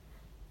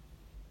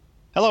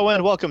Hello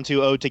and welcome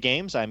to Ode to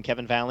Games. I'm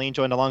Kevin Van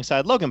joined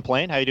alongside Logan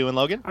Plain. How you doing,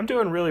 Logan? I'm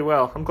doing really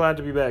well. I'm glad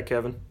to be back,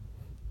 Kevin.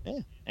 Yeah.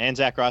 And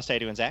Zach Ross. How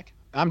you doing, Zach?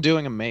 I'm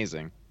doing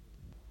amazing.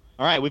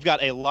 All right, we've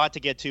got a lot to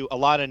get to, a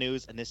lot of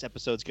news, and this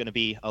episode's going to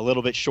be a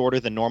little bit shorter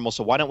than normal.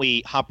 So why don't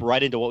we hop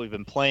right into what we've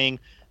been playing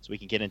so we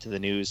can get into the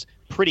news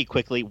pretty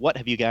quickly. What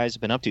have you guys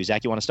been up to?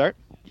 Zach, you want to start?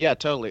 Yeah,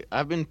 totally.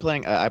 I've been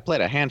playing. I played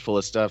a handful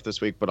of stuff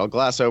this week, but I'll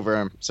gloss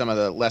over some of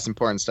the less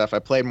important stuff. I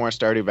played more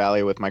Stardew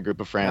Valley with my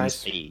group of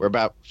friends. Nice. We're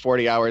about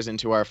 40 hours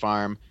into our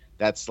farm.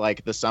 That's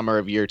like the summer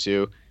of year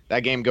two.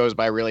 That game goes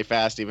by really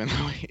fast, even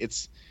though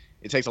it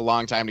takes a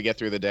long time to get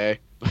through the day.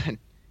 But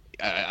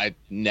I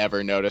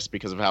never noticed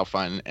because of how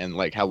fun and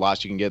like how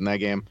lost you can get in that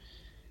game.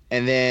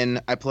 And then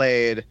I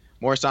played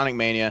more Sonic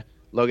Mania.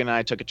 Logan and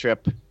I took a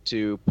trip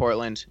to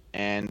Portland,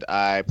 and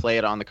I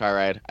played on the car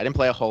ride. I didn't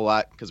play a whole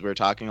lot because we were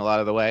talking a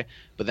lot of the way,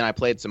 but then I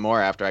played some more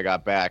after I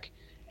got back.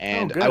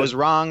 And good. I was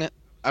wrong.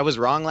 I was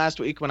wrong last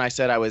week when I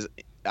said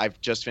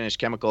I've just finished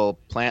Chemical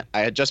Plant.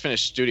 I had just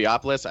finished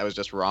Studiopolis. I was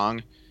just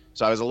wrong.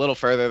 So I was a little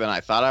further than I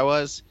thought I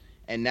was.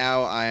 And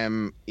now I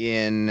am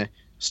in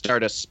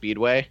Stardust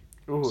Speedway.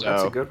 Ooh, So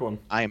that's a good one.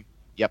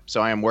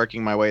 So I am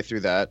working my way through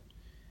that.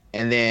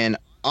 And then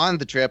on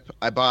the trip,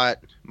 I bought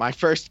my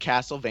first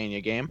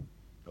Castlevania game.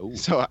 Ooh.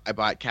 So I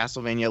bought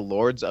Castlevania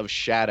Lords of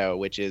Shadow,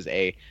 which is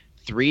a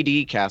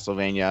 3D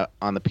Castlevania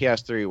on the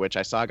PS3, which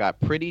I saw got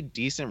pretty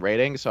decent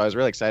ratings. So I was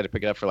really excited to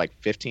pick it up for like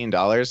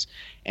 $15.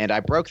 And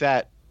I broke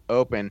that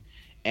open.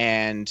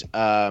 And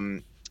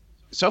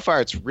so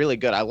far, it's really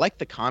good. I like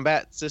the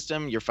combat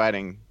system. You're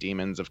fighting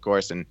demons, of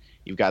course, and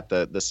you've got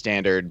the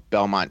standard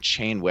Belmont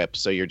chain whip.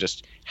 So you're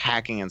just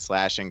hacking and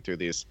slashing through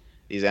these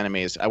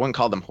enemies. I wouldn't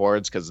call them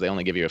hordes because they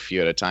only give you a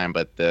few at a time,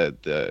 but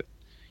the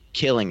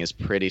killing is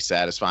pretty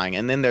satisfying.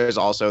 And then there's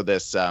also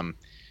this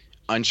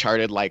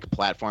Uncharted like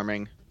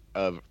platforming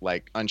of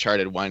like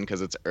Uncharted 1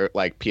 because it's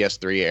like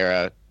PS3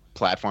 era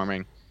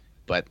platforming,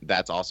 but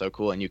that's also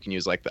cool. And you can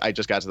use like I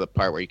just got to the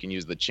part where you can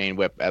use the chain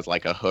whip as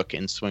like a hook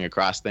and swing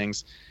across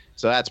things.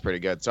 So that's pretty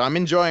good. So I'm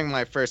enjoying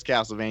my first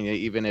Castlevania,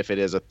 even if it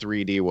is a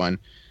 3D one.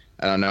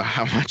 I don't know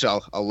how much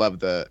I'll love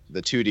the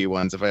 2D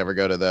ones if I ever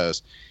go to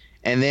those.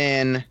 And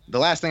then the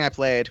last thing I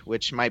played,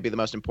 which might be the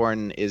most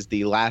important, is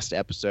the last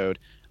episode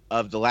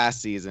of the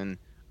last season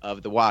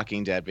of the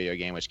Walking Dead video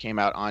game, which came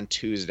out on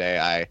Tuesday.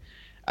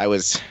 I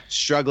was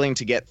struggling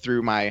to get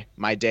through my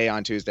day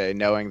on Tuesday,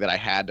 knowing that I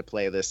had to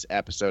play this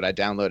episode. I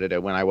downloaded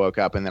it when I woke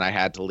up, and then I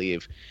had to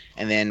leave.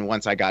 And then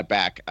once I got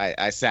back,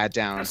 I sat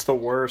down That's the to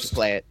worst.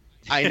 play it.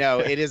 I know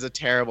it is a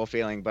terrible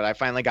feeling, but I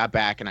finally got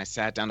back and I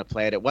sat down to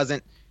play it. It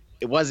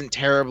wasn't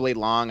terribly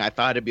long. I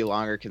thought it'd be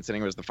longer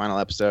considering it was the final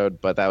episode,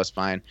 but that was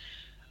fine.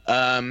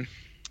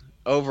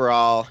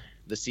 Overall,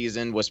 the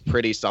season was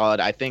pretty solid.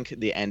 I think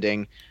the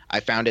ending, I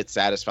found it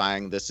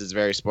satisfying. This is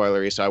very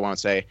spoilery, so I won't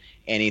say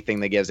anything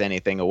that gives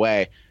anything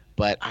away.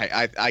 But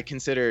I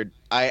considered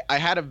I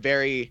had a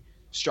very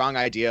strong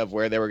idea of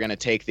where they were going to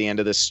take the end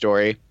of this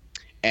story,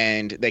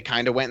 and they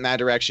kind of went in that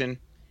direction.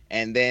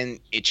 And then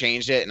it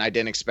changed it, and I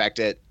didn't expect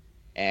it.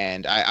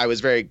 And I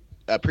was very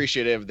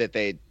appreciative that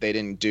they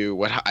didn't do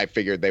what I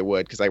figured they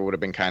would, because I would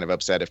have been kind of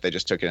upset if they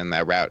just took it in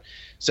that route.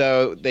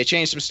 So they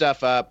changed some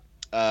stuff up.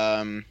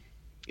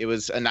 It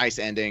was a nice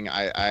ending.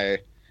 I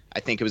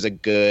think it was a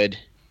good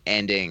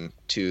ending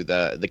to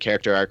the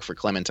character arc for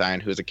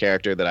Clementine, who's a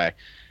character that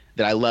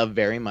I love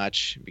very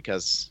much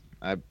because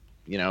I've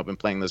been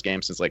playing those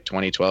games since like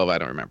 2012. I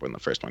don't remember when the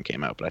first one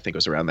came out, but I think it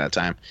was around that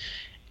time.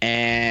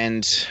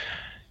 And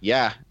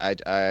yeah,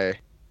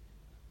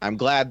 I'm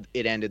glad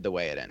it ended the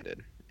way it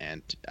ended,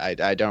 and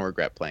I don't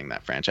regret playing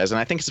that franchise. And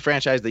I think it's a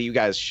franchise that you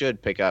guys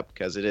should pick up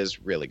because it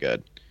is really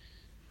good.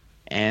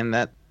 And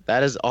that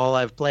is all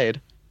I've played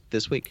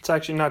this week. It's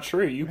actually not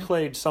true. You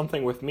played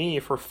something with me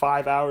for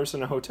 5 hours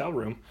in a hotel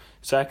room.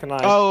 Zach and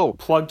I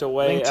plugged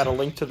away at A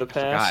Link to the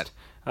Past.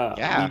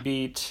 Yeah. We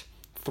beat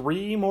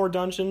 3 more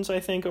dungeons, I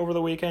think, over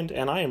the weekend,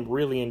 and I am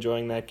really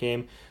enjoying that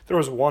game. There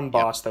was one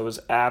boss that was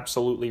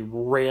absolutely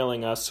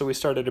railing us, so we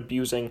started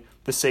abusing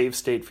the save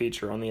state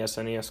feature on the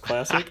SNES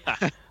Classic.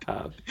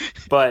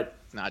 But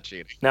It's not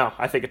cheating. no,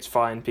 I think it's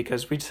fine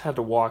because we just had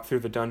to walk through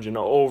the dungeon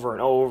over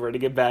and over to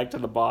get back to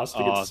the boss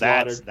to get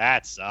slaughtered.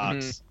 That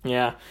sucks.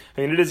 Yeah,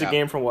 I mean, it is a Yeah.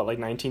 game from,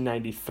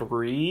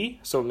 1993,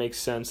 so it makes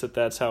sense that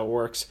that's how it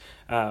works.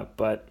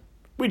 But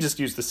we just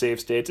use the save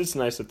states. It's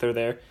nice that they're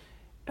there.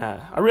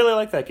 I really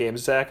like that game.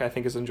 Zach, I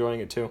think, is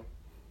enjoying it too.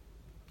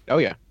 Oh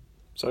yeah,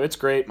 So it's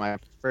great. my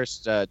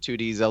first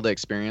 2D Zelda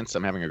experience.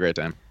 I'm having a great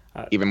time,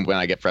 Uh, even when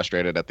I get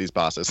frustrated at these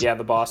bosses. Yeah,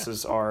 the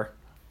bosses are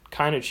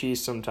kind of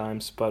cheese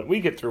sometimes, but we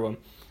get through them.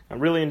 I'm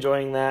really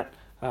enjoying that.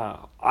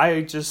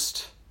 I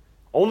just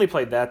only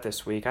played that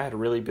this week. I had a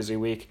really busy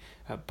week,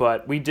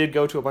 but we did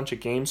go to a bunch of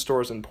game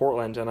stores in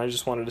Portland, and I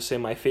just wanted to say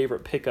my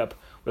favorite pickup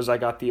was I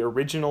got the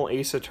original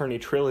Ace Attorney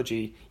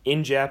trilogy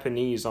in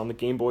Japanese on the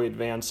Game Boy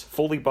Advance,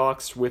 fully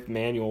boxed with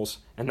manuals,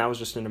 and that was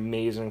just an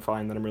amazing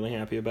find that I'm really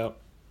happy about.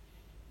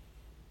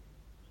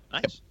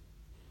 Nice.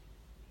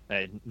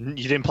 You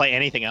didn't play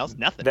anything else?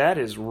 Nothing. That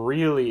is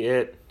really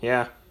it.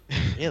 Yeah.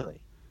 Really?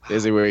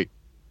 Busy week.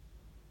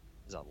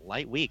 It's a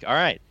light week. All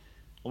right.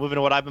 We'll move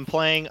into what I've been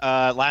playing.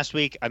 Last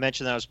week, I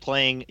mentioned that I was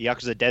playing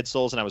Yakuza Dead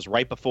Souls, and I was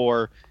right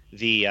before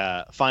the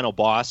final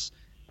boss,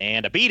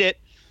 and I beat it,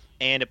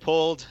 and it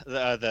pulled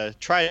the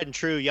tried and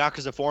true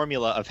Yakuza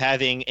formula of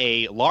having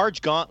a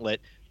large gauntlet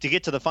to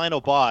get to the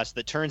final boss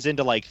that turns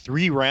into like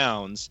 3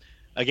 rounds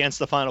against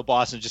the final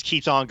boss and just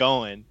keeps on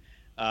going.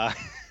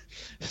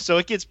 So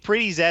it gets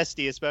pretty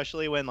zesty,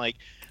 especially when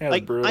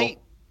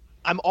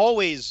I'm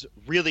always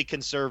really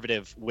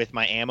conservative with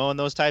my ammo in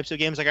those types of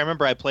games. Like I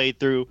remember I played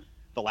through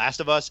The Last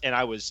of Us, and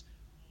I was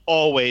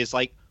always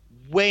like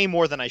way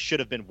more than I should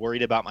have been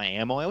worried about my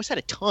ammo. I always had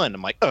a ton.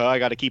 I'm like, oh, I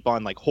got to keep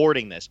on like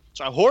hoarding this.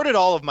 So I hoarded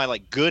all of my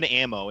like good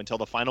ammo until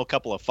the final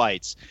couple of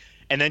fights,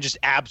 and then just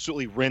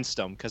absolutely rinsed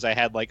them because I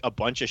had like a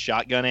bunch of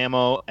shotgun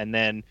ammo, and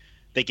then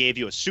they gave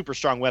you a super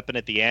strong weapon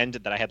at the end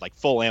that I had like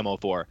full ammo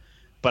for.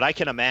 But I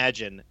can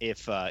imagine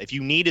if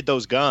you needed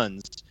those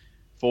guns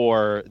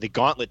for the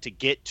gauntlet to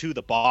get to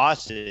the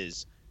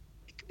bosses,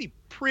 it could be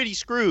pretty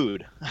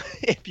screwed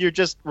if you're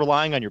just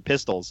relying on your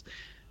pistols.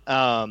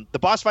 The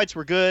boss fights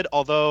were good,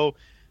 although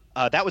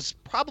that was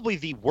probably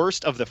the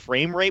worst of the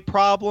frame rate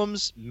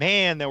problems.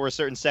 Man, there were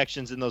certain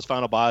sections in those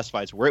final boss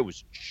fights where it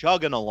was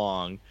chugging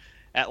along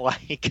at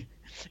like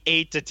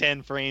 8 to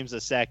 10 frames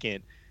a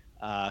second.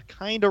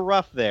 Kind of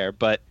rough there,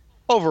 but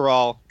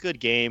overall, good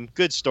game,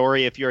 good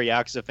story. If you're a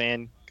Yakuza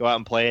fan, go out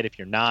and play it. If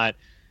you're not,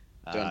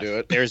 don't do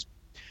it.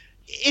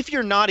 If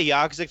you're not a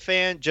Yakuza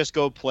fan, just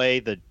go play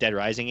the Dead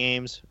Rising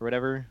games or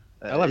whatever.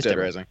 I love Dead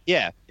Rising.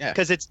 Yeah,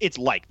 because it's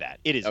like that.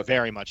 It is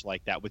very much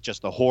like that with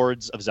just the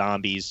hordes of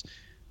zombies,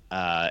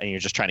 and you're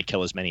just trying to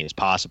kill as many as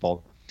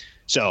possible.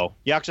 So,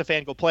 Yakuza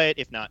fan, go play it.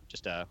 If not,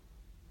 just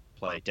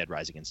play Dead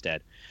Rising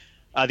instead.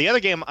 The other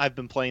game I've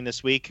been playing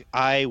this week,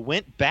 I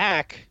went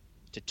back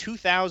to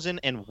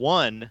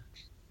 2001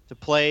 to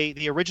play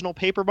the original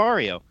Paper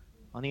Mario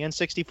on the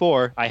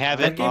N64. I have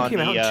that it game on came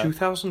the. out in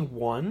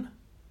 2001.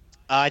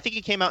 I think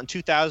it came out in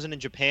 2000 in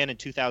Japan and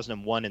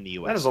 2001 in the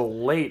US. That is a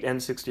late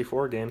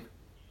N64 game.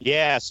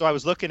 Yeah, so I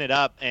was looking it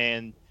up,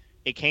 and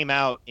it came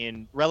out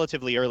in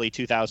relatively early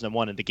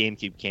 2001, and the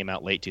GameCube came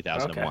out late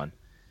 2001.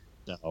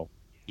 Okay. So,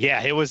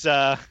 yeah, it was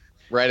right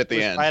at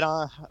the end,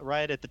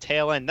 right at the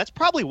tail end. That's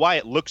probably why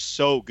it looks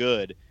so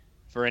good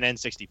for an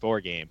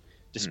N64 game,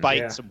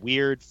 despite some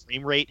weird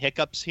frame rate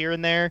hiccups here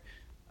and there.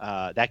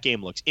 That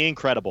game looks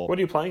incredible. What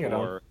are you playing it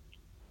on?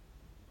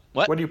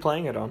 What? What are you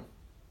playing it on?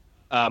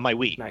 My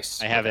Wii.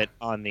 Nice. I have it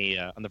on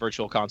the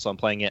Virtual Console. I'm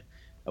playing it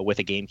with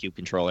a GameCube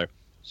controller.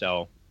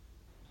 So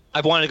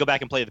I've wanted to go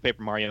back and play the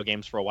Paper Mario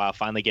games for a while.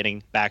 Finally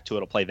getting back to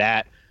it. I'll play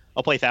that.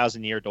 I'll play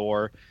Thousand Year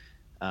Door.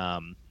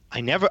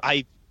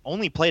 I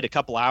only played a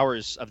couple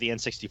hours of the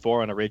N64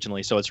 one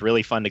originally, so it's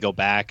really fun to go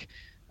back.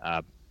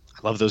 I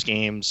love those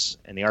games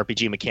and the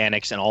RPG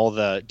mechanics and all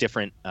the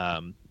different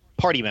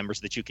party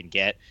members that you can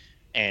get,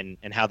 and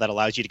how that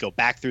allows you to go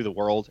back through the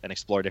world and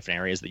explore different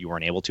areas that you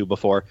weren't able to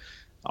before.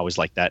 Always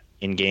like that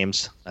in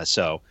games.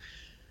 So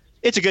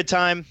it's a good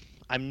time.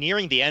 I'm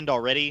nearing the end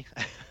already.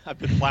 I've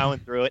been plowing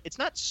through it. It's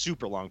not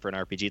super long for an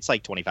RPG. It's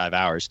like 25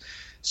 hours.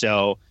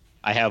 So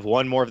I have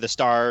one more of the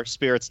star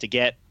spirits to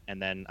get,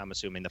 and then I'm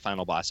assuming the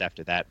final boss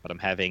after that. But I'm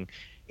having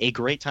a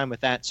great time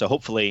with that. So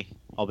hopefully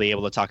I'll be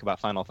able to talk about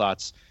final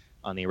thoughts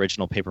on the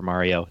original Paper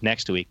Mario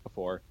next week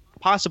before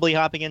possibly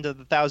hopping into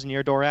the Thousand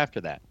Year Door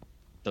after that.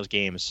 Those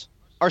games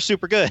are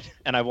super good,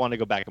 and I've wanted to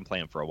go back and play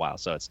them for a while,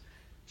 so it's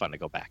fun to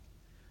go back.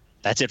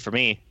 That's it for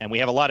me, and we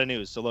have a lot of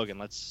news. So, Logan,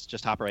 let's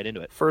just hop right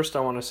into it. First,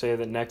 I want to say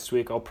that next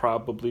week I'll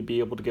probably be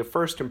able to give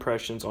first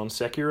impressions on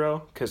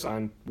Sekiro, because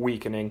I'm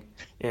weakening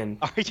in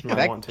my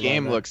that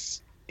game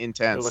looks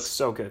intense. It looks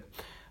so good.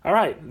 All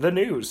right, the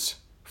news.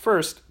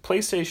 First,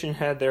 PlayStation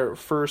had their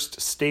first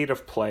State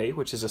of Play,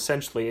 which is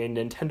essentially a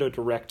Nintendo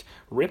Direct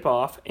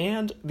ripoff,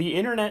 and the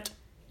internet,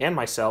 and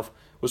myself,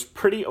 was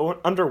pretty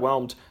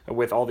underwhelmed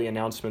with all the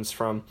announcements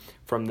from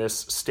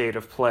this State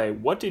of Play.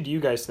 What did you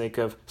guys think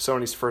of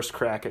Sony's first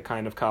crack at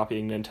kind of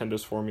copying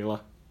Nintendo's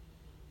formula?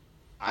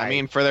 I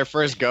mean, for their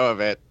first go of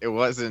it, it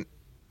wasn't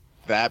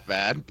that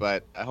bad,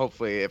 but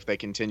hopefully if they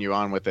continue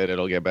on with it,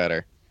 it'll get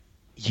better.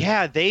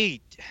 Yeah, there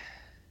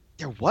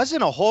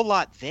wasn't a whole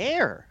lot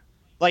there.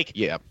 Like,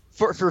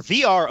 for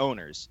VR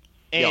owners.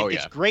 And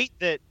it's great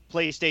that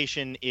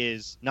PlayStation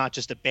is not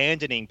just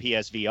abandoning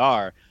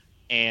PSVR,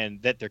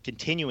 and that they're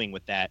continuing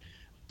with that.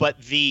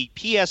 But the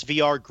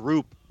PSVR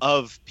group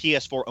of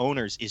PS4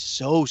 owners is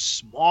so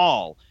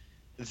small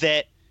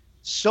that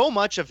so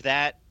much of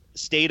that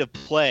State of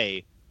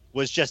Play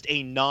was just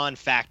a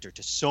non-factor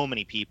to so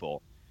many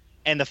people.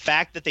 And the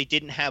fact that they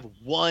didn't have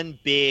one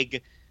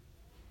big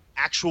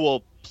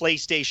actual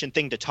PlayStation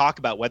thing to talk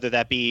about, whether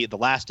that be The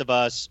Last of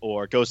Us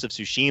or Ghost of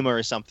Tsushima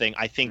or something,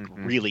 I think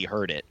really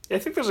hurt it. I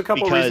think there's a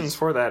couple reasons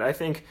for that. I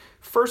think,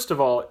 first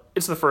of all,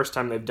 it's the first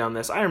time they've done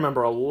this. I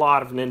remember a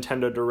lot of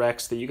Nintendo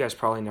Directs that you guys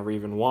probably never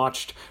even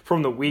watched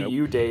from the Wii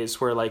U days,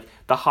 where like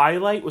the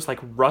highlight was like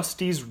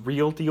Rusty's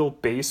Real Deal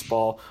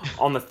Baseball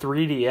on the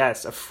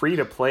 3DS, a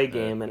free-to-play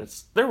game, and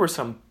there were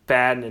some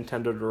bad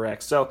Nintendo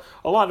Directs. So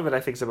a lot of it, I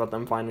think, is about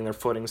them finding their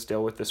footing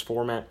still with this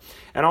format.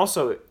 And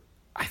also,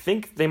 I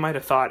think they might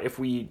have thought if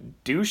we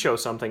do show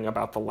something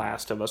about The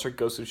Last of Us or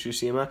Ghost of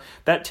Tsushima,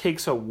 that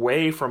takes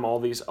away from all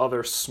these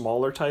other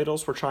smaller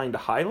titles we're trying to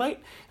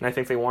highlight. And I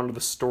think they wanted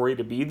the story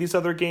to be these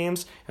other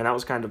games, and that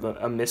was kind of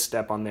a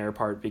misstep on their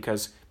part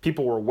because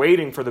people were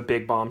waiting for the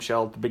big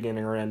bombshell at the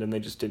beginning or end, and they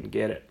just didn't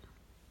get it.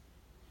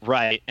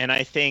 Right, and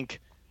I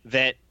think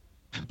that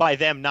by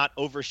them not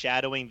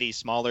overshadowing these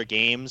smaller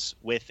games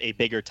with a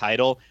bigger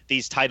title,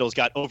 these titles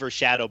got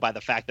overshadowed by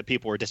the fact that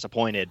people were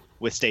disappointed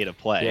with State of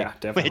Play. Yeah,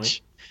 definitely.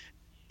 Which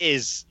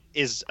is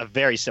a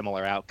very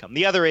similar outcome.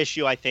 The other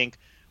issue, I think,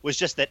 was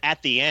just that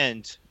at the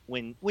end,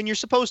 when you're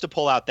supposed to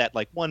pull out that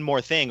like one more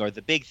thing or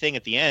the big thing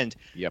at the end,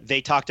 they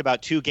talked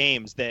about 2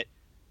 games that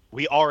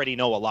we already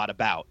know a lot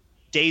about.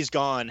 Days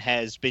Gone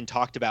has been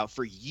talked about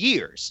for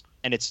years,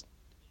 and it's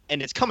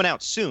coming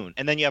out soon.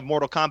 And then you have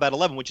Mortal Kombat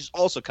 11, which is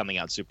also coming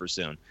out super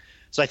soon.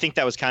 So I think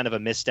that was kind of a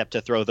misstep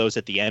to throw those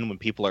at the end when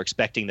people are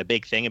expecting the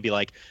big thing and be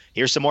like,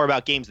 here's some more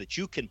about games that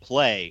you can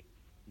play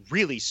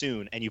really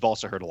soon and you've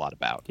also heard a lot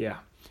about. Yeah.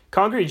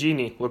 Concrete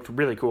Genie looked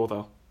really cool,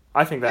 though.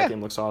 I think that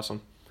game looks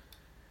awesome.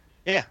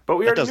 Yeah. But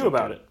we already knew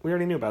about it. We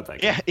already knew about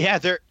that game. Yeah,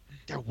 there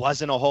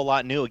wasn't a whole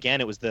lot new.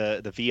 Again, it was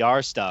the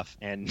VR stuff.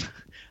 And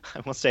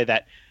I will say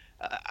that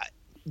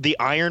the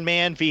Iron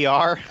Man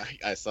VR.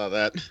 I saw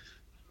that.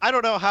 I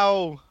don't know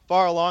how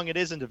far along it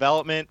is in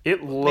development.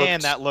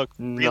 That looked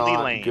really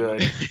lame.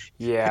 Good.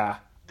 Yeah.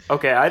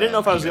 Okay, I didn't know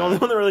if I was the only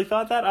one that really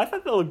thought that. I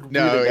thought that looked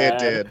really bad. It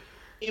did.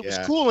 It was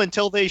cool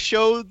until they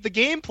showed the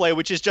gameplay,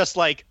 which is just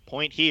like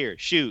point here,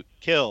 shoot,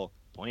 kill,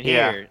 point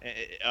here.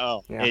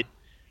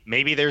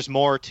 Maybe there's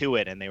more to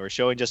it, and they were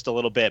showing just a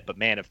little bit. But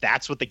man, if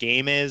that's what the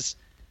game is,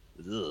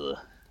 it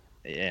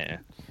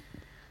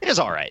was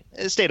all right.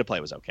 State of Play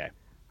was okay.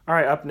 All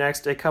right, up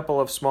next, a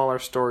couple of smaller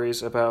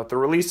stories about the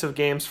release of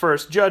games.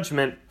 First,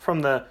 Judgment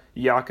from the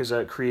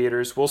Yakuza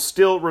creators will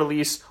still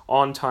release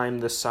on time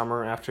this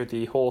summer after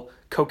the whole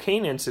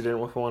cocaine incident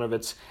with one of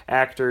its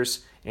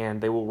actors,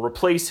 and they will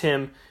replace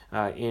him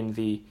in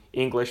the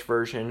English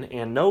version.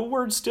 And no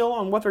word still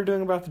on what they're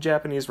doing about the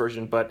Japanese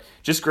version, but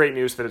just great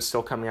news that it's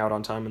still coming out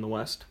on time in the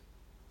West.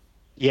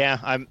 Yeah,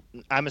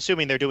 I'm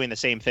assuming they're doing the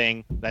same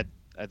thing, that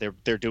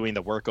they're doing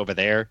the work over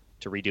there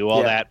to redo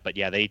all that. But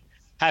yeah, they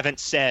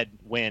haven't said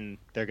when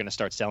they're going to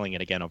start selling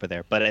it again over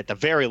there. But at the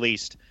very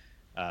least,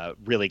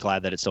 really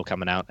glad that it's still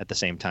coming out at the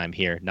same time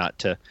here, not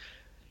to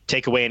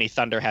take away any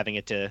thunder having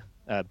it to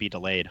be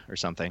delayed or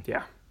something.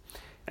 Yeah.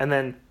 And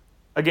then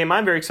a game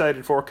I'm very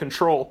excited for,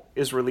 Control,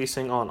 is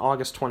releasing on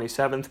August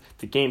 27th.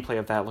 The gameplay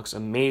of that looks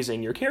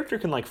amazing. Your character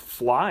can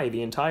fly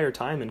the entire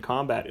time in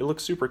combat. It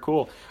looks super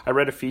cool. I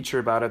read a feature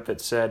about it that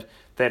said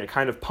that it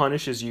kind of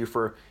punishes you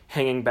for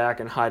hanging back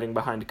and hiding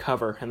behind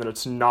cover, and that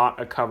it's not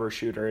a cover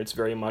shooter. It's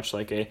very much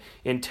like a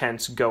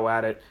intense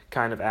go-at-it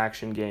kind of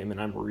action game,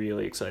 and I'm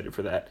really excited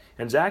for that.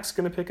 And Zach's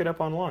going to pick it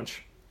up on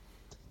launch.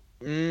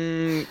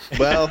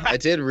 Well, I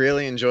did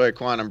really enjoy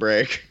Quantum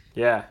Break.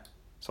 Yeah,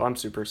 so I'm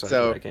super excited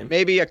for that game.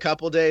 Maybe a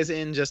couple days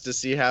in just to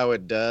see how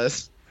it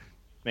does.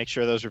 Make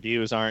sure those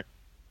reviews aren't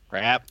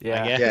crap, I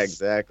guess. Yeah,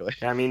 exactly.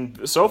 I mean,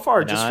 so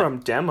far, just from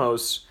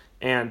demos,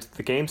 and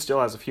the game still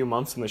has a few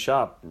months in the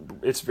shop,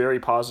 it's very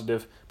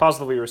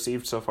positively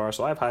received so far,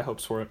 so I have high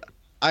hopes for it.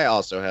 I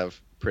also have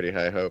pretty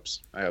high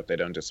hopes. I hope they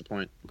don't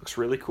disappoint. Looks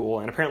really cool,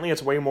 and apparently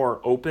it's way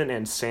more open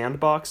and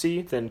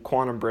sandboxy than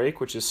Quantum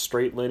Break, which is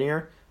straight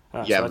linear.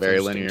 So that's very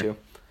linear. Too.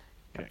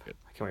 Yeah,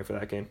 I can't wait for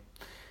that game.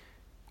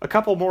 A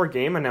couple more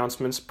game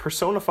announcements.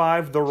 Persona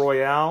 5 The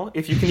Royale,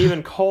 if you can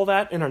even call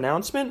that an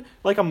announcement.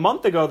 Like a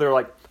month ago, they're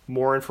like,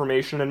 more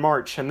information in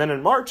March, and then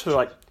in March, they're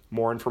like,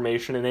 more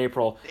information in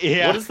April.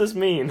 Yeah. What does this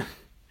mean?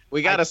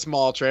 We got a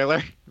small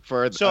trailer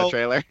for a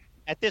trailer.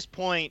 At this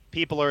point,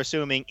 people are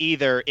assuming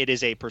either it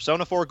is a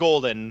Persona 4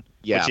 Golden,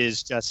 which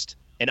is just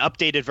an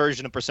updated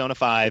version of Persona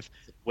 5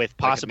 with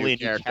possibly a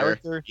new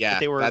character. Yeah,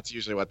 that's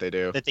usually what they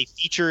do. That they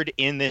featured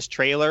in this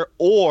trailer,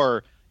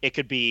 or it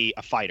could be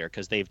a fighter,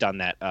 because they've done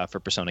that for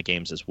Persona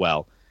games as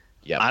well.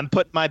 Yeah, I'm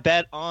putting my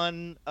bet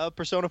on a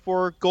Persona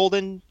 4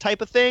 Golden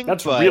type of thing.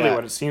 That's really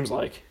what it seems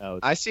like.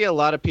 I see a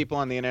lot of people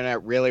on the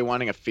internet really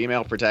wanting a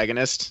female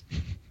protagonist.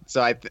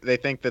 So they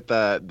think that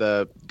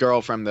the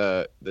girl from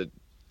the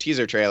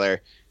teaser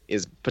trailer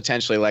is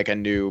potentially like a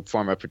new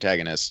form of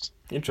protagonist.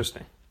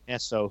 Interesting. Yeah,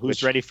 so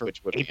who's ready for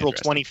April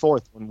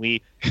 24th when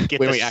we get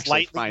the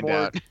slightly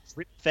more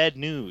drip-fed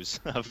news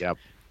of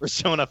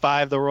Persona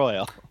 5 The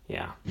Royal?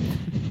 Yeah.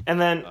 And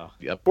then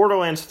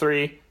Borderlands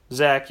 3.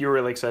 Zach, you were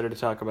really excited to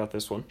talk about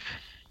this one.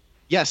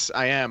 Yes,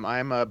 I am.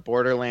 I'm a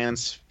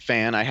Borderlands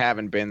fan. I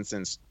haven't been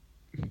since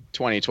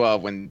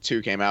 2012 when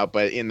 2 came out,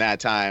 but in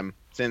that time,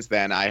 since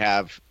then, I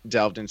have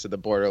delved into the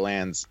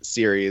Borderlands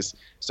series.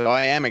 So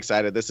I am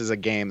excited. This is a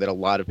game that a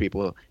lot of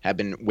people have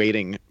been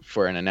waiting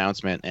for an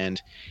announcement,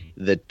 and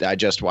that I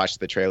just watched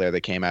the trailer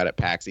that came out at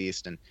PAX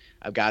East, and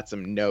I've got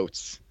some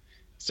notes.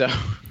 So,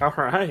 all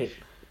right.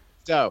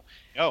 So,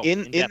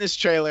 in this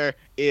trailer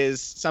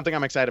is something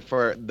I'm excited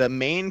for. The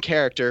main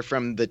character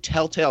from the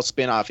Telltale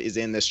spinoff is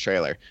in this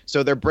trailer.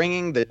 So they're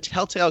bringing the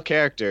Telltale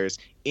characters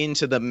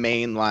into the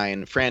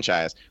mainline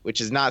franchise,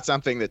 which is not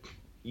something that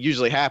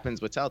usually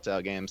happens with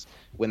Telltale games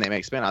when they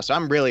make spin-offs. So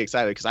I'm really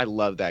excited because I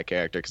love that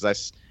character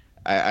because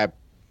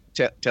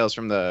Tales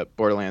from the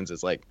Borderlands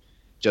is like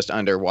just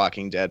under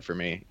Walking Dead for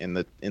me in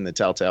the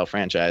Telltale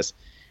franchise.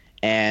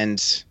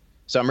 And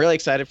so I'm really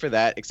excited for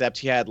that, except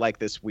he had like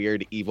this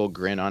weird evil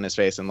grin on his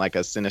face and like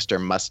a sinister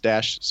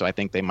mustache. So I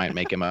think they might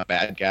make him a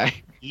bad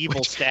guy.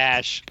 Evil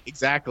stash.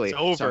 Exactly. It's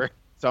over.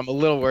 So I'm a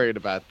little worried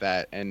about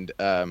that. And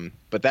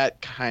but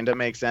that kind of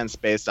makes sense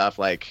based off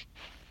like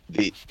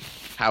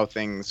how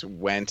things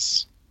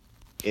went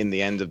in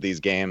the end of these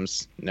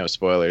games. No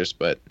spoilers,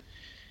 but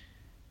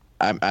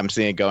I'm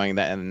seeing it going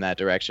in that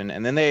direction.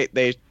 And then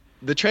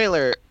the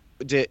trailer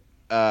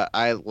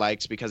I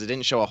liked because it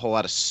didn't show a whole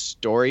lot of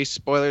story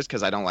spoilers,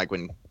 because I don't like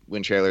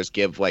when trailers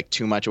give like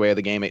too much away of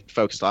the game. It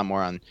focused a lot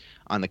more on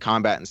the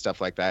combat and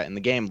stuff like that. And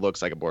the game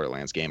looks like a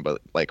Borderlands game,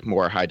 but like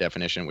more high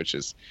definition, which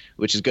is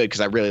good because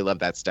I really love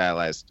that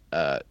stylized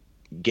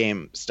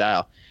game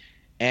style.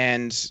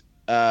 And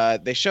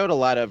they showed a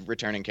lot of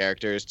returning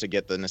characters to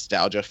get the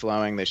nostalgia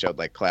flowing. They showed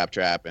like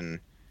Claptrap and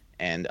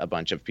a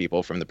bunch of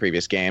people from the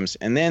previous games.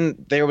 And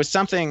then there was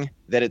something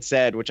that it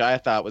said, which I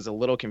thought was a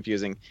little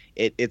confusing.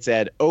 It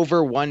said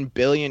over 1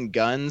 billion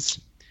guns.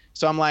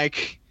 So I'm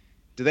like,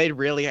 do they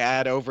really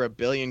add over 1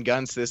 billion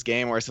guns to this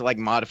game, or is it like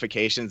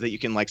modifications that you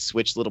can like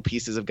switch little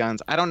pieces of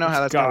guns? I don't know how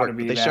that's going to work.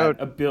 Be they that. showed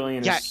 1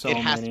 billion is so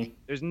many.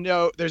 There's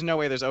no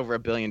way there's over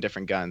 1 billion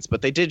different guns,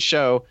 but they did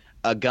show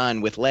a gun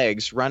with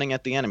legs running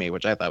at the enemy,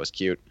 which I thought was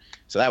cute.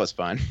 So that was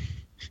fun.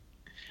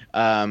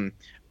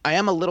 I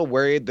am a little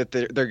worried that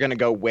they're going to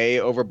go way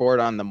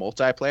overboard on the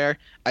multiplayer.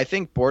 I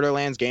think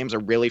Borderlands games are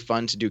really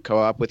fun to do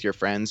co-op with your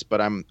friends,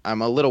 but I'm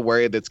a little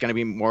worried that it's going to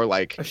be more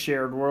like a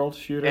shared world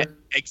shooter.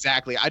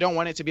 Exactly. I don't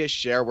want it to be a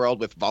share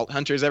world with Vault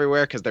Hunters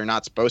everywhere, because they're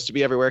not supposed to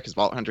be everywhere, because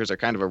Vault Hunters are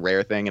kind of a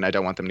rare thing, and I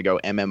don't want them to go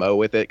MMO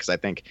with it, because I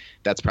think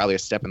that's probably a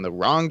step in the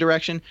wrong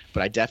direction.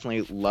 But I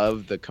definitely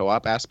love the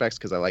co-op aspects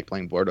because I like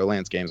playing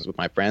Borderlands games with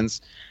my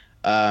friends.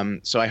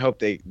 So I hope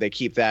they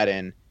keep that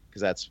in,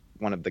 because that's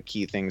one of the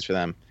key things for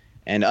them.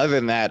 And other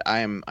than that,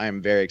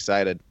 I'm very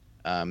excited.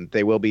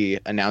 They will be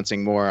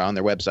announcing more on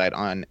their website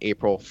on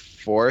April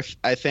 4th,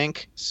 I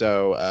think.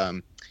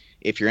 So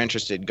if you're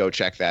interested, go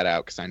check that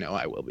out, because I know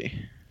I will be.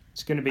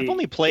 It's going to be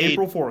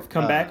April 4th.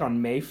 Come back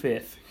on May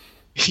 5th.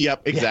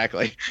 Yep,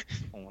 exactly.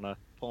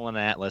 Pull an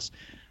Atlas.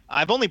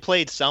 I've only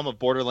played some of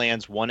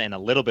Borderlands 1 and a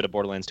little bit of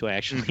Borderlands 2. I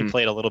actually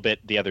played a little bit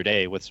the other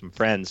day with some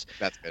friends.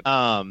 That's good.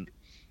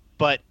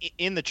 But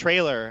in the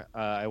trailer,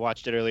 I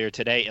watched it earlier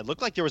today, it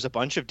looked like there was a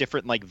bunch of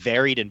different, like,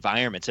 varied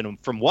environments. And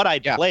from what I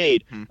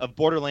played of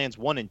Borderlands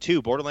 1 and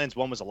 2, Borderlands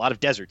 1 was a lot of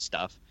desert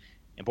stuff.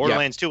 And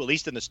Borderlands 2, at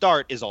least in the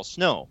start, is all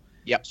snow.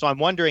 Yep. So I'm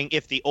wondering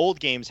if the old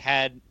games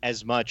had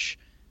as much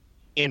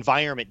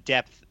environment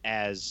depth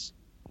as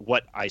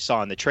what I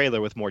saw in the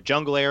trailer, with more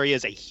jungle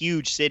areas, a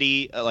huge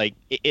city. Like,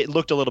 it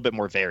looked a little bit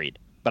more varied.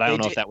 But I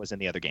don't know if that was in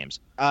the other games.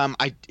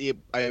 I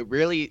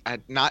really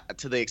not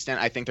to the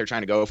extent I think they're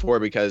trying to go for,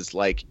 because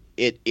like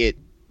it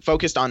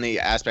focused on the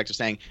aspect of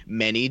saying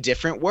many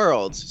different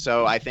worlds.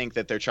 So I think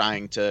that they're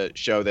trying to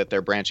show that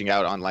they're branching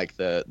out on like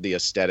the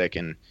aesthetic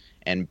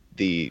and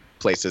the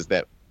places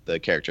that the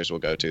characters will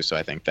go to. So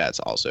I think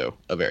that's also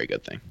a very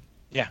good thing.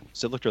 Yeah,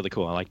 so it looked really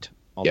cool. I liked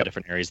all the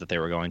different areas that they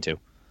were going to.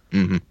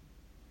 Mm-hmm.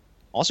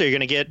 Also, you're going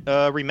to get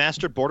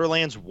remastered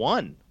Borderlands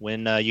 1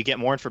 when you get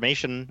more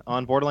information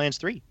on Borderlands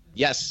 3.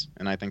 Yes,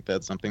 and I think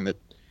that's something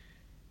that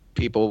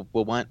people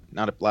will want.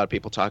 Not a lot of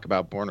people talk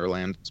about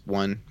Borderlands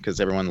 1 because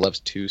everyone loves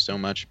 2 so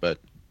much, but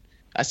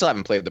I still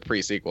haven't played the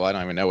pre-sequel. I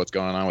don't even know what's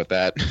going on with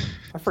that.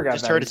 I forgot.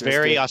 Just heard it's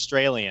very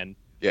Australian.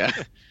 Yeah.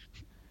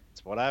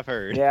 That's what I've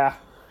heard. Yeah.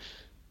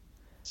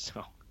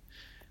 So,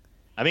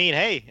 I mean,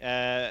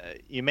 hey,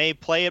 you may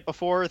play it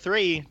before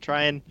 3.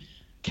 Try and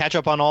catch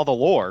up on all the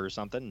lore or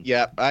something.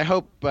 Yeah, I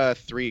hope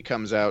 3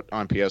 comes out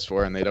on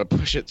PS4 and they don't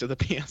push it to the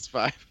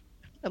PS5.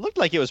 It looked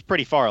like it was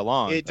pretty far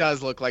along. It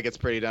does look like it's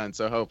pretty done,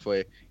 so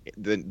hopefully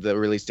the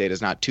release date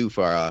is not too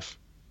far off.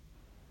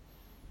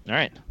 All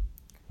right.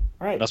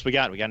 What else we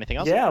got? We got anything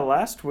else? Yeah,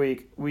 last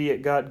week we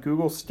got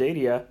Google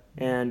Stadia,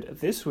 and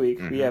this week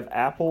we have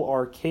Apple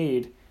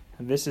Arcade.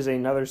 This is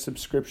another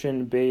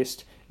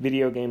subscription-based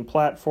video game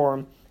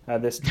platform,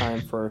 this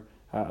time for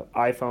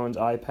iPhones,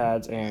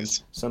 iPads, and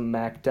some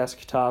Mac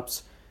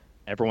desktops.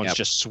 Everyone's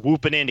just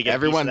swooping in to get a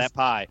piece of that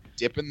pie.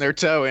 Dipping their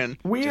toe in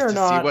see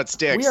what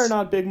sticks. We are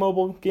not big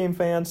mobile game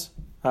fans,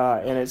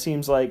 and it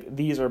seems like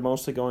these are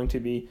mostly going to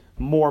be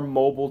more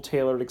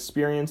mobile-tailored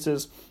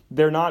experiences.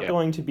 They're not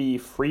going to be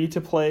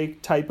free-to-play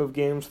type of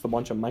games with a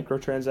bunch of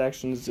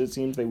microtransactions. It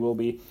seems they will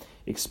be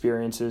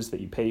experiences that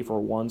you pay for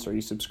once or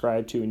you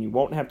subscribe to, and you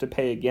won't have to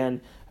pay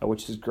again,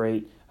 which is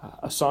great.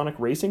 A Sonic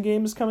Racing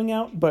game is coming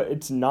out, but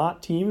it's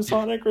not Team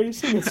Sonic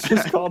Racing. It's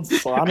just called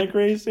Sonic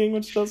Racing,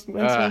 which doesn't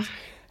make sense.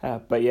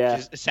 But yeah,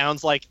 it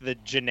sounds like the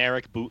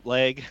generic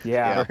bootleg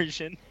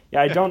version.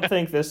 Yeah, I don't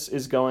think this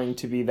is going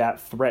to be that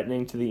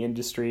threatening to the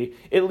industry,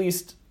 at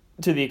least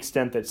to the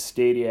extent that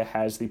Stadia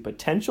has the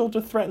potential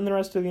to threaten the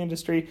rest of the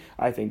industry,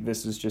 I think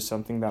this is just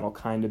something that'll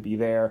kind of be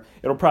there.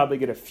 It'll probably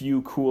get a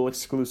few cool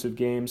exclusive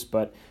games,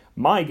 but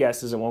my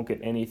guess is it won't get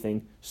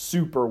anything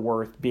super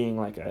worth being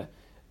like a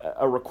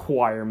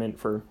requirement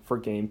for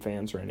game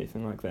fans or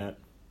anything like that.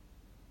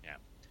 Yeah.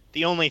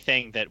 The only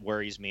thing that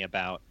worries me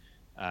about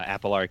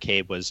Apple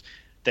Arcade was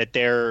that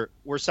there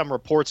were some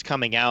reports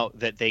coming out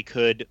that they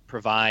could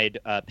provide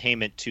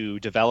payment to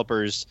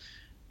developers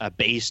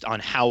based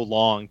on how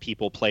long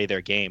people play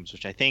their games,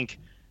 which I think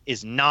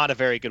is not a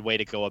very good way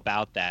to go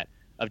about that,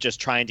 of just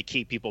trying to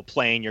keep people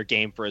playing your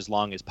game for as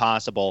long as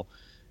possible,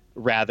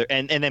 rather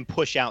and then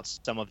push out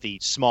some of the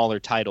smaller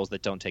titles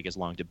that don't take as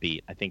long to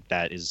beat. I think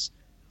that is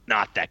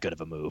not that good of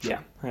a move.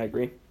 Yeah, I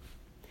agree.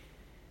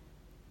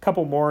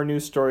 Couple more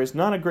news stories.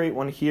 Not a great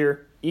one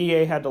here.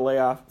 EA had to lay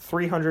off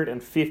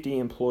 350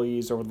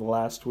 employees over the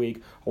last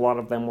week. A lot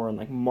of them were in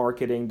like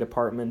marketing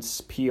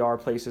departments, PR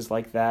places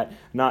like that.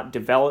 Not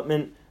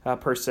development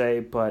per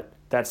se, but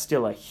that's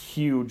still a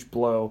huge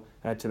blow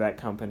to that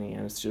company,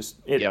 and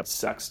it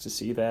sucks to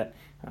see that.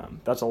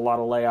 That's a lot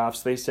of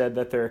layoffs. They said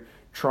that they're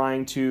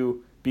trying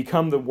to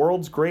become the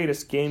world's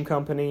greatest game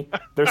company.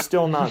 They're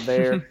still not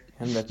there,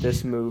 and that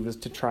this move is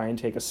to try and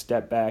take a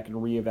step back and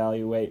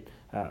reevaluate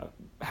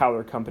how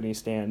their company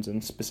stands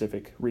in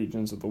specific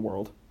regions of the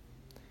world.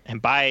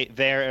 And by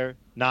they're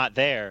not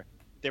there,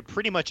 they're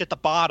pretty much at the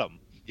bottom.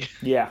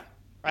 Yeah.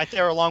 Right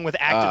there along with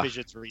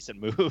Activision's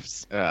recent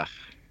moves. Yeah.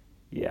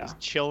 Just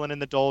chilling in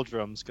the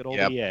doldrums. Good old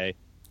EA.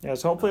 Yeah,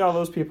 so hopefully all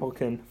those people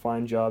can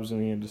find jobs in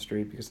the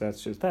industry, because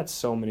that's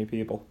so many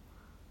people.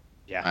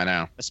 Yeah. I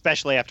know.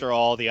 Especially after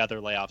all the other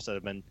layoffs that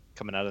have been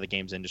coming out of the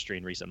games industry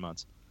in recent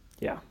months.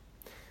 Yeah.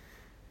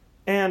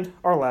 And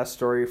our last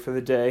story for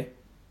the day.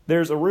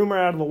 There's a rumor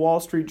out of the Wall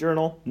Street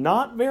Journal,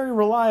 not very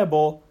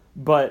reliable,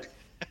 but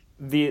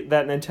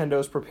that Nintendo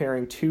is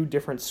preparing 2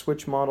 different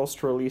Switch models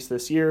to release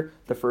this year.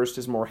 The first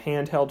is more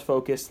handheld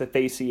focused, that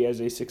they see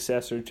as a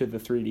successor to the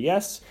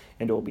 3DS,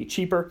 and it will be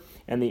cheaper.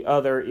 And the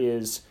other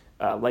is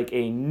like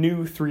a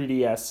new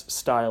 3DS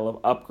style of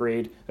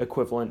upgrade,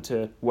 equivalent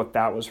to what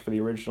that was for the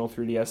original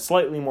 3DS.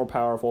 Slightly more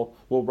powerful,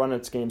 will run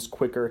its games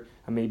quicker,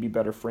 maybe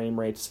better frame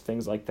rates,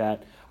 things like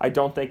that. I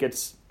don't think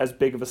it's as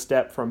big of a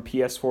step from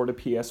PS4 to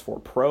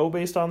PS4 Pro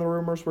based on the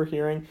rumors we're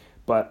hearing,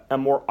 but a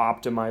more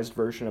optimized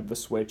version of the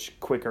Switch,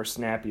 quicker,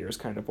 snappier is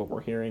kind of what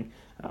we're hearing.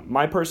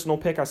 My personal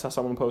pick, I saw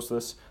someone post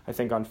this, I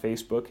think on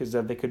Facebook, is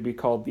that they could be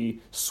called the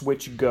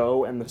Switch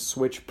Go and the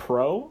Switch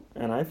Pro,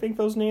 and I think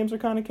those names are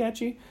kind of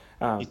catchy.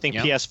 You think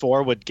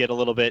PS4 would get a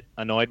little bit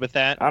annoyed with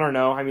that? I don't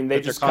know. I mean,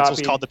 their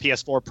console's called the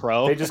PS4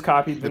 Pro. They just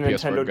copied the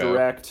Nintendo PS4 Go.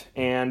 Direct,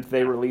 and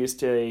they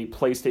released a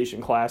PlayStation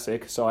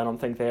Classic, so I don't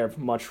think they have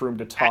much room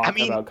to talk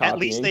about copying.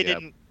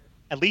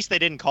 At least they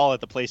didn't call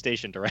it the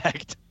PlayStation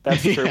Direct.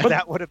 That's true. But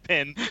that would have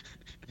been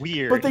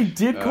weird. But they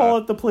did call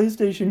it the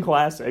PlayStation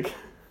Classic.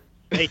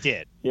 They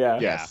did. Yeah.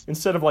 Yes.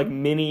 Instead of like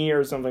Mini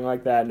or something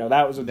like that. No,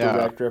 that was a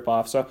direct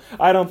ripoff. So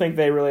I don't think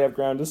they really have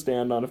ground to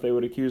stand on if they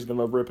would accuse them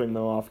of ripping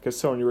them off, because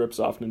Sony rips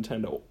off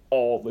Nintendo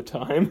all the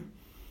time.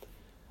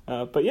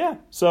 But yeah,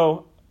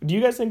 so do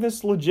you guys think this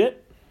is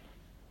legit?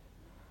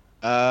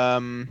 I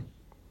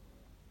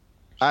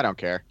don't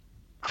care.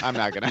 I'm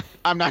not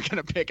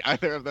gonna pick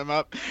either of them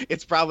up.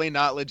 It's probably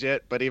not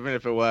legit, but even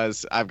if it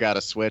was, I've got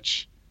a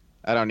Switch.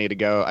 I don't need to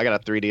go. I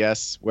got a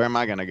 3DS. Where am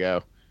I gonna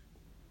go?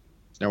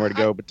 There's nowhere to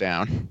go but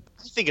down.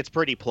 I think it's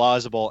pretty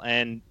plausible,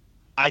 and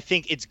I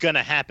think it's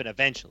gonna happen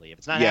eventually. If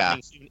it's not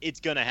happening soon,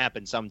 it's gonna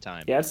happen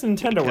sometime. Yeah, it's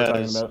Nintendo we're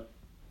talking about.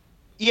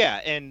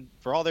 Yeah, and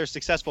for all their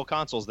successful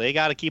consoles, they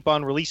got to keep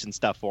on releasing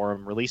stuff for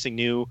them, releasing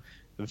new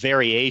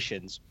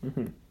variations.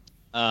 Mm-hmm.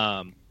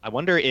 I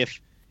wonder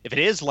if it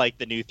is like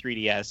the new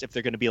 3DS, if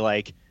they're going to be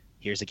like,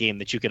 here's a game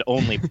that you could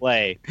only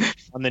play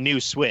on the new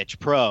Switch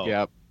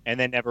Pro, and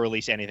then never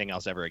release anything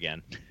else ever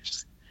again.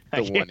 Just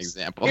the one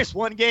example. Here's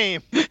one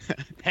game.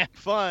 Have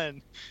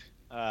fun.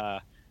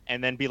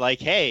 And then be like,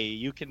 hey,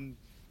 you can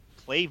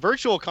play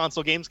virtual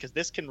console games because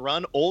this can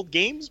run old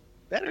games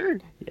better.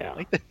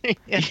 Yeah.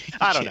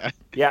 I don't know.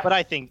 Yeah. But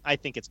I think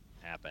it's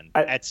going to happen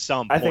at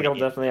some point. I think it'll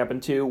definitely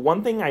happen too.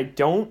 One thing I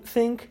don't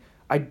think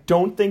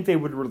they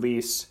would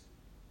release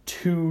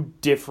 2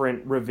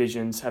 different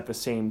revisions at the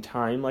same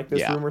time like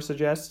this rumor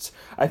suggests.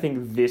 I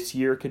think this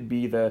year could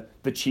be the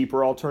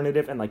cheaper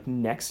alternative, and like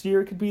next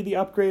year could be the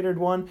upgraded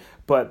one.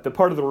 But the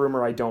part of the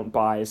rumor I don't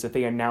buy is that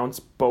they announce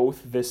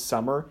both this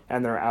summer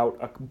and they're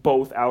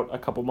both out a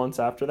couple months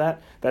after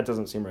that. That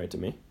doesn't seem right to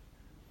me.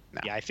 No.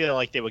 Yeah, I feel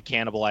like they would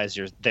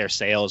cannibalize their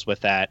sales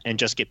with that and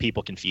just get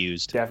people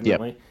confused.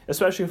 Definitely.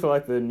 Especially for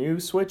like the new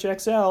Switch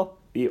XL,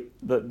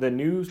 the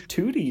new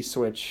 2D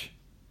Switch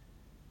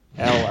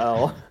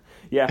LL.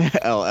 Yeah.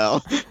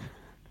 LL.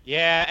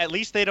 Yeah, at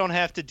least they don't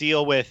have to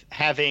deal with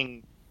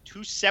having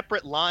 2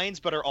 separate lines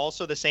but are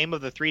also the same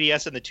of the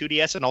 3DS and the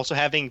 2DS, and also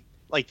having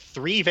like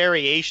 3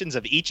 variations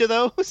of each of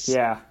those.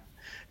 Yeah.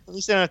 At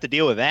least they don't have to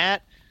deal with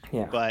that.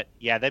 Yeah. But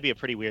yeah, that'd be a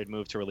pretty weird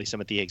move to release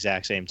them at the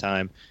exact same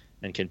time.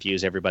 and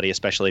confuse everybody,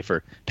 especially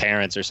for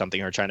parents or something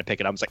who are trying to pick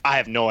it up. It's like, I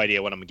have no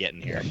idea what I'm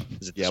getting here.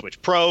 Is it the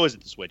Switch Pro? Is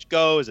it the Switch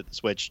Go? Is it the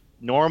Switch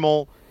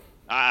Normal?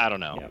 I don't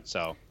know. Yep.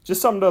 So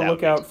just something to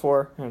look out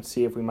for and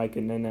see if we might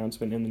get an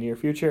announcement in the near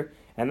future.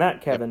 And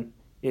that, Kevin,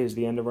 is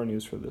the end of our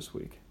news for this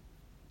week.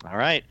 All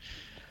right.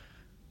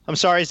 I'm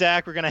sorry,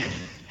 Zach. We're going to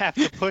have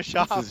to push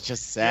off. This is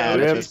just sad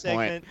at this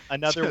point.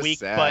 Another Just week,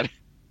 sad. but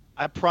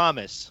I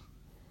promise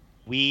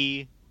we'll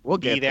be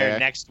get there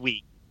next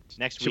week.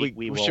 Next week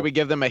we will. Should we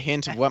give them a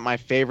hint of what my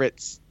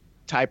favorite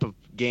type of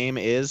game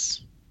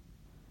is?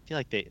 I feel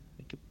like they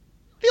could,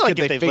 Could if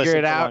they they've figure listened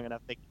it for out? long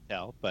enough, they can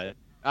tell. But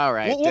All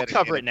right, we'll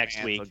cover it dedicated next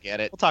fans week. will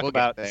get it. We'll talk get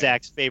about there.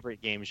 Zach's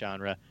favorite game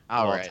genre of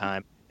all right.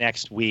 time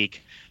next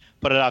week.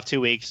 Put it off 2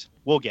 weeks.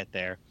 We'll get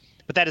there.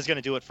 But that is going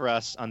to do it for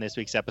us on this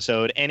week's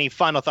episode. Any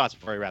final thoughts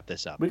before we wrap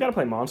this up? We got to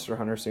play Monster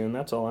Hunter soon.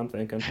 That's all I'm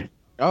thinking.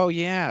 Oh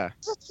yeah.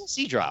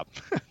 Sea drop,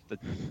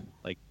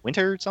 like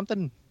winter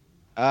something.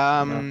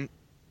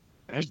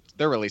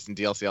 They're releasing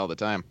DLC all the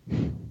time.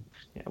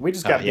 Yeah, we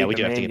just got to we beat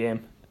do the have to main get-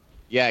 game.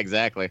 Yeah,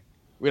 exactly.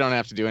 We don't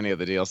have to do any of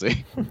the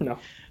DLC. No.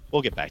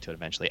 We'll get back to it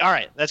eventually. All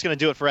right, that's going to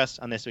do it for us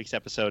on this week's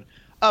episode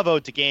of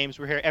Ode to Games.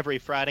 We're here every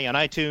Friday on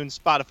iTunes,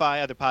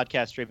 Spotify, other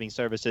podcast streaming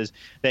services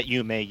that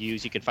you may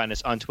use. You can find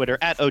us on Twitter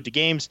at Ode to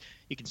Games.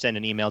 You can send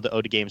an email to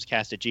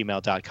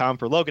odetogamescast@gmail.com.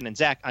 For Logan and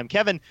Zach, I'm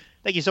Kevin.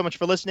 Thank you so much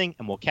for listening,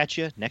 and we'll catch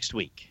you next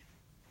week.